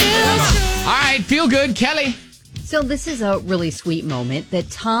right, feel good, Kelly. So this is a really sweet moment that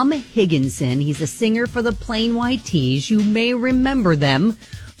Tom Higginson, he's a singer for the Plain White T's. You may remember them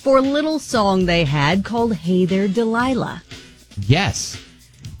for a little song they had called Hey There, Delilah. Yes.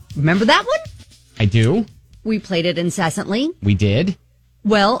 Remember that one? I do. We played it incessantly. We did.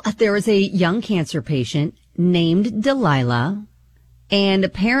 Well, there was a young cancer patient named Delilah, and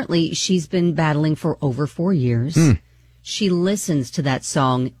apparently she's been battling for over 4 years. She listens to that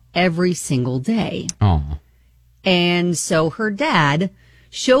song every single day. Oh. And so her dad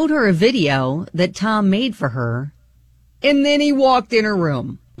showed her a video that Tom made for her, and then he walked in her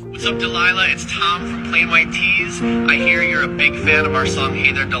room. What's up, Delilah? It's Tom from Plain White T's. I hear you're a big fan of our song,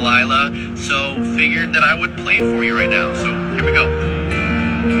 Hey There, Delilah, so figured that I would play it for you right now. So here we go.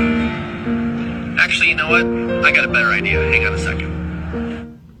 Actually, you know what? I got a better idea. Hang on a second.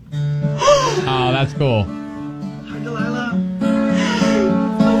 Oh, that's cool. Hi, Delilah.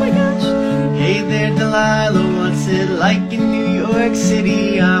 Oh my gosh. Hey there, Delilah, what's it like in New York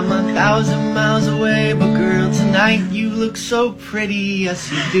City? I'm 1,000 miles away, but girl, tonight you look so pretty,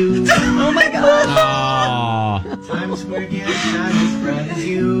 yes you do. Oh my gosh. Oh. Times Square can't shine as bright as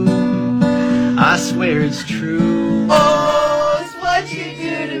you. I swear it's true. Oh, it's what you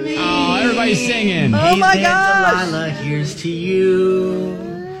do to me. Oh, everybody's singing. Oh my there, gosh. Delilah, here's to you.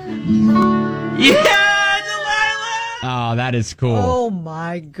 Yeah! Oh, that is cool. Oh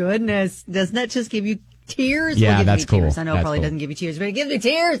my goodness. Doesn't that just give you tears? Yeah, Well, it gives that's me cool. Tears. I know it That's probably cool. doesn't give you tears, but it gives me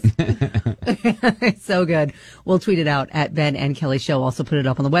tears. It's so good. We'll tweet it out at Ben and Kelly Show. Also put it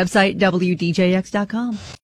up on the website, WDJX.com.